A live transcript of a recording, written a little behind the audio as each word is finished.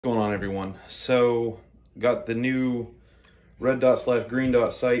What's going on, everyone? So got the new red dot slash green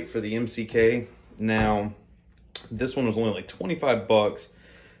dot sight for the MCK. Now this one was only like 25 bucks,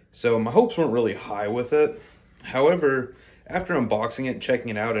 so my hopes weren't really high with it. However, after unboxing it, checking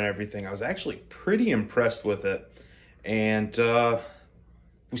it out and everything, I was actually pretty impressed with it. And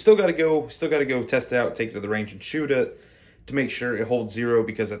we still got to go test it out, take it to the range and shoot it to make sure it holds zero,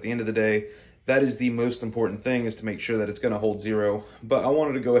 because at the end of the day, that is the most important thing, is to make sure that it's going to hold zero. But I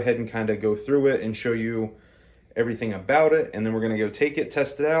wanted to go ahead and kind of go through it and show you everything about it, and then we're going to go take it,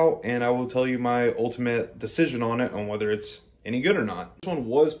 test it out, and I will tell you my ultimate decision on it, on whether it's any good or not. This one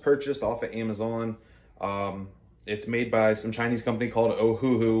was purchased off of Amazon. It's made by some Chinese company called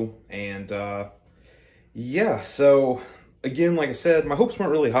Ohuhu, and yeah, so again, like I said, my hopes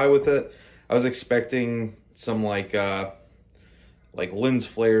weren't really high with it. I was expecting some like lens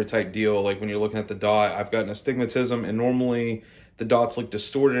flare type deal, like when you're looking at the dot. I've gotten astigmatism, and normally the dots look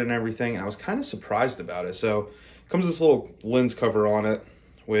distorted and everything, and I was kind of surprised about it. So it comes with this little lens cover on it,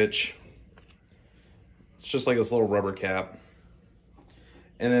 which it's just like this little rubber cap,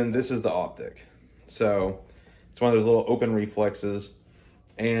 and then this is the optic. So it's one of those little open reflexes,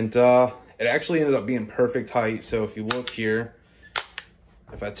 and it actually ended up being perfect height. So if you look here,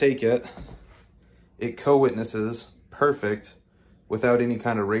 if I take it, it co-witnesses perfect without any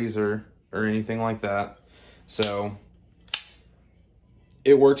kind of razor or anything like that. So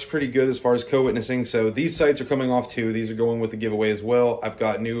it works pretty good as far as co-witnessing. So these sights are coming off too. These are going with the giveaway as well. I've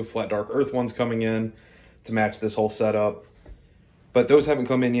got new flat dark earth ones coming in to match this whole setup, but those haven't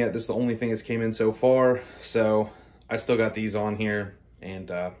come in yet. This is the only thing that's came in so far. So I still got these on here, and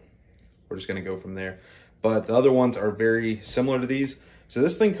we're just gonna go from there. But the other ones are very similar to these. So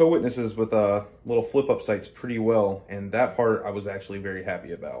this thing co-witnesses with little flip-up sights pretty well, and that part I was actually very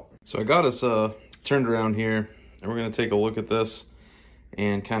happy about. So I got us turned around here, and we're gonna take a look at this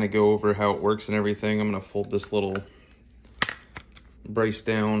and kind of go over how it works and everything. I'm gonna fold this little brace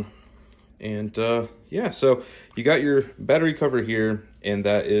down, and yeah, so you got your battery cover here, and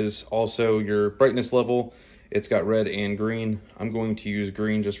that is also your brightness level. It's got red and green. I'm going to use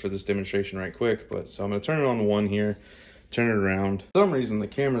green just for this demonstration right quick, but so I'm gonna turn it on to 1 here. Turn it around. For some reason the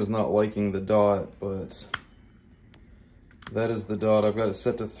camera's not liking the dot, but that is the dot. I've got it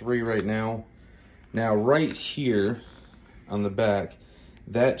set to 3 right now. Now right here on the back,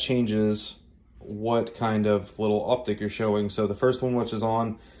 that changes what kind of little optic you're showing. So the first one, which is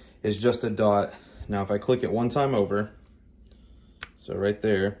on, is just a dot. Now if I click it 1 time over, so right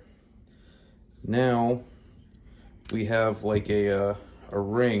there, now we have like a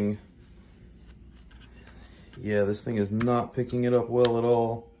ring. Yeah, this thing is not picking it up well at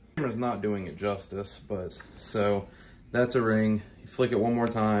all. The camera's not doing it justice, but so that's a ring. You flick it 1 more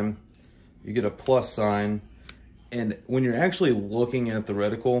time, you get a plus sign, and when you're actually looking at the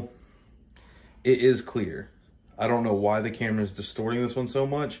reticle, it is clear. I don't know why the camera is distorting this one so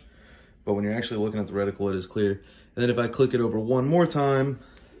much, but when you're actually looking at the reticle, it is clear. And then if I click it over 1 more time,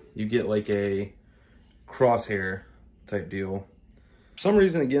 you get like a crosshair type deal. For some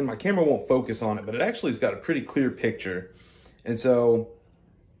reason, again, my camera won't focus on it, but it actually has got a pretty clear picture. And so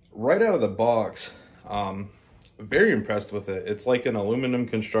right out of the box, very impressed with it. It's like an aluminum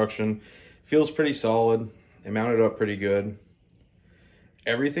construction, feels pretty solid. It mounted up pretty good.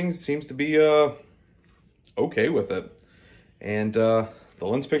 Everything seems to be okay with it. And the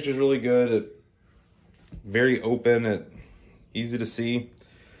lens picture is really good. Very open, easy to see.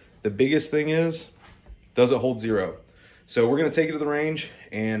 The biggest thing is, does it hold zero? So we're gonna take it to the range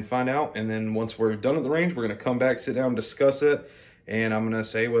and find out, and then once we're done at the range, we're gonna come back, sit down, discuss it, and I'm gonna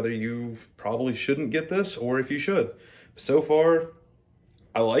say whether you probably shouldn't get this or if you should. So far,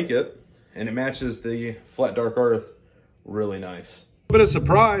 I like it, and it matches the flat dark earth really nice. A bit of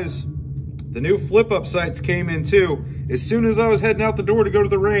surprise, the new flip-up sights came in too. As soon as I was heading out the door to go to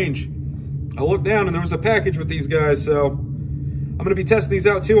the range, I looked down and there was a package with these guys, so I'm gonna be testing these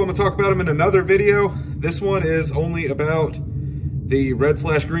out too. I'm gonna talk about them in another video. This one is only about the red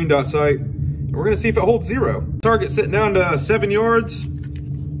slash green dot sight. We're gonna see if it holds zero. Target sitting down to 7 yards.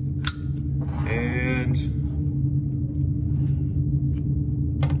 And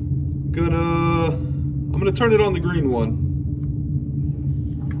I'm gonna turn it on the green one.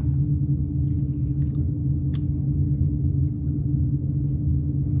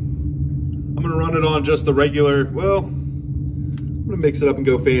 I'm gonna run it on just the regular, well, I'm gonna mix it up and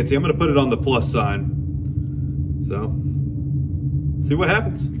go fancy. I'm gonna put it on the plus sign. So, see what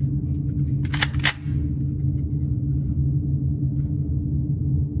happens.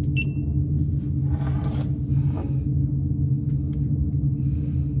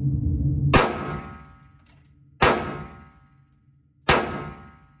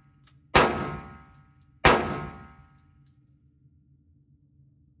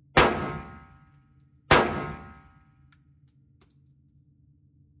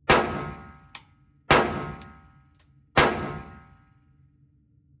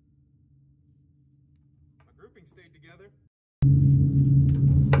 grouping stayed together.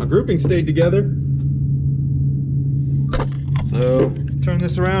 My grouping stayed together. So turn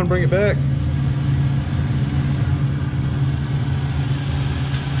this around, bring it back.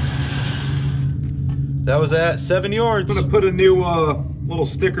 That was at 7 yards. I'm gonna put a new little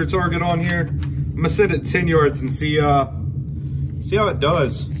sticker target on here. I'm gonna set it 10 yards and see how it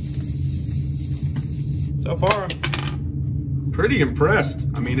does. So far, I'm pretty impressed.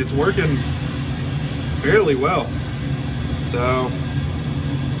 I mean, it's working fairly well. So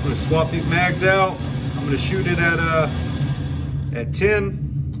I'm gonna swap these mags out. I'm gonna shoot it at 10.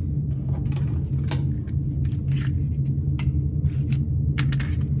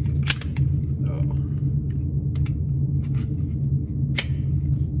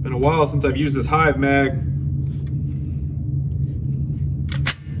 Been a while since I've used this Hive mag.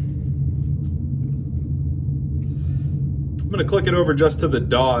 I'm gonna click it over just to the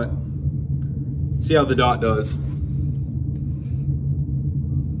dot. See how the dot does.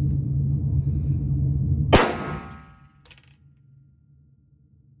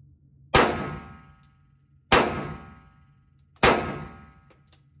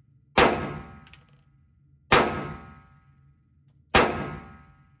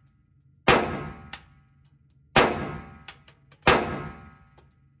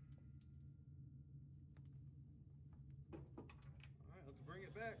 Bring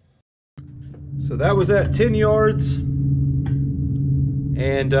it back. So that was at 10 yards,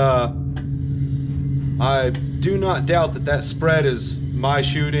 and I do not doubt that spread is my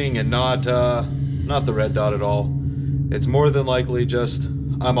shooting and not the red dot at all. It's more than likely just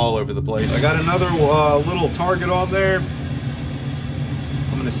I'm all over the place. I got another little target on there.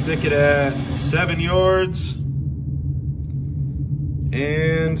 I'm gonna stick it at 7 yards,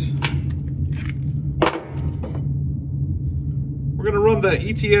 and we're gonna run the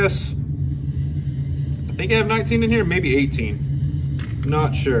ETS. I think I have 19 in here, maybe 18.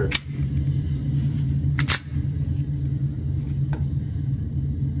 Not sure.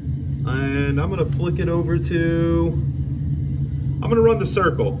 And I'm gonna flick it over to, I'm gonna run the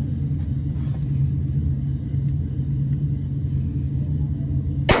circle.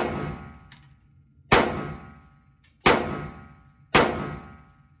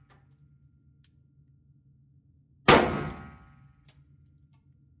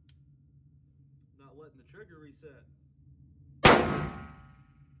 Not letting the trigger reset.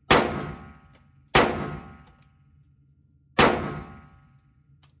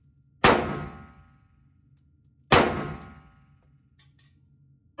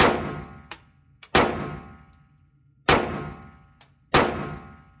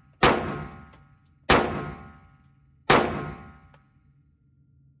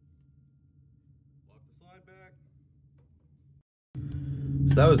 Lock the slide back.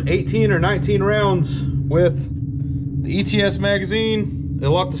 So that was 18 or 19 rounds with the ETS magazine. It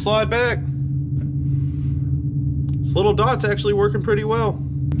locked the slide back. This little dot's actually working pretty well.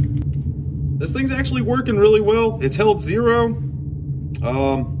 This thing's actually working really well. It's held 0.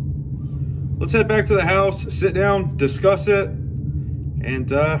 Let's head back to the house, sit down, discuss it, and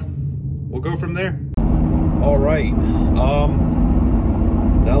we'll go from there. All right.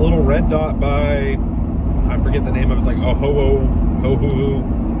 That little red dot by, I forget the name of it. It's like Ho-ho-ho,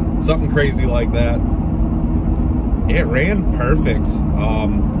 something crazy like that. It ran perfect.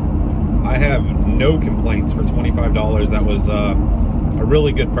 I have no complaints for $25. That was a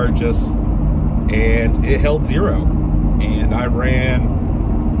really good purchase, and it held 0. And I ran,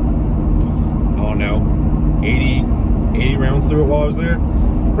 I don't know, 80 rounds through it while I was there.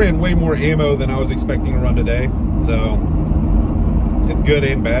 Ran way more ammo than I was expecting to run today, so it's good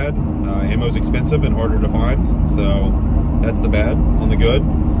and bad. Ammo's expensive and harder to find, so that's the bad. On the good,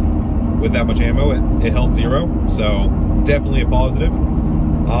 with that much ammo, it held 0, so definitely a positive.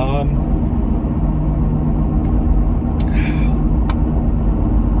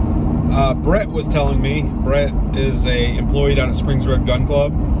 Brett was telling me, Brett is a employee down at Springs Road Gun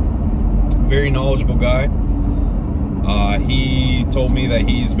Club, very knowledgeable guy. He told me that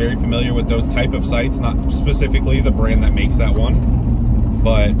he's very familiar with those type of sights, not specifically the brand that makes that one,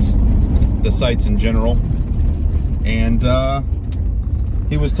 but the sights in general. And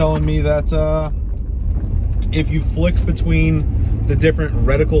he was telling me that if you flick between the different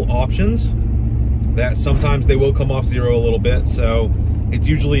reticle options, that sometimes they will come off 0 a little bit. So it's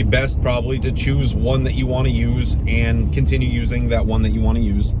usually best probably to choose one that you want to use and continue using that one that you want to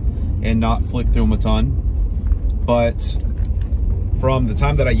use and not flick through them a ton. But from the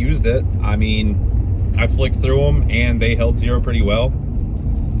time that I used it, I mean, I flicked through them and they held 0 pretty well.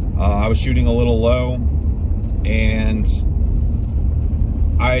 I was shooting a little low, and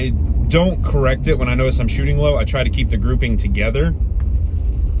I don't correct it when I notice I'm shooting low. I try to keep the grouping together,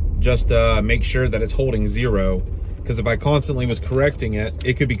 just make sure that it's holding 0. Because if I constantly was correcting it,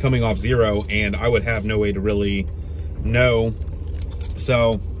 it could be coming off 0, and I would have no way to really know.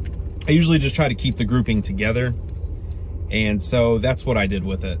 So I usually just try to keep the grouping together. And so that's what I did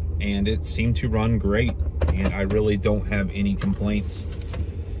with it. And it seemed to run great. And I really don't have any complaints.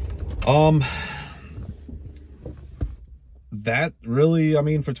 That really, I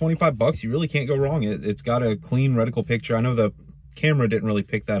mean, for 25 bucks, you really can't go wrong. It's got a clean reticle picture. I know the camera didn't really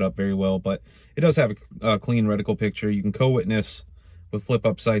pick that up very well, but it does have a clean reticle picture. You can co-witness with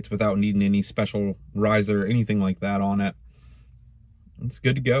flip-up sights without needing any special riser or anything like that on it. It's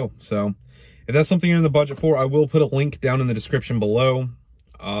good to go. So if that's something you're in the budget for, I will put a link down in the description below.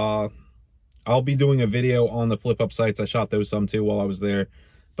 I'll be doing a video on the flip-up sights. I shot those some too while I was there,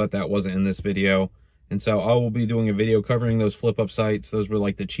 but that wasn't in this video. And so I will be doing a video covering those flip-up sights. Those were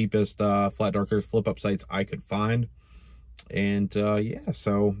like the cheapest flat dark earth flip-up sights I could find. And yeah,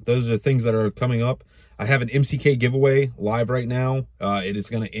 so those are things that are coming up. I have an MCK giveaway live right now. It is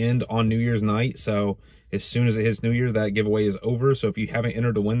going to end on New Year's night. So as soon as it hits New Year, that giveaway is over. So if you haven't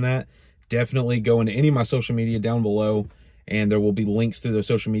entered to win that, definitely go into any of my social media down below. And there will be links to those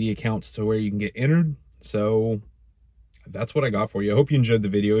social media accounts to where you can get entered. So that's what I got for you. I hope you enjoyed the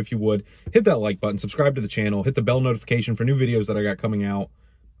video. If you would, hit that like button, subscribe to the channel, hit the bell notification for new videos that I got coming out.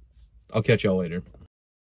 I'll catch y'all later.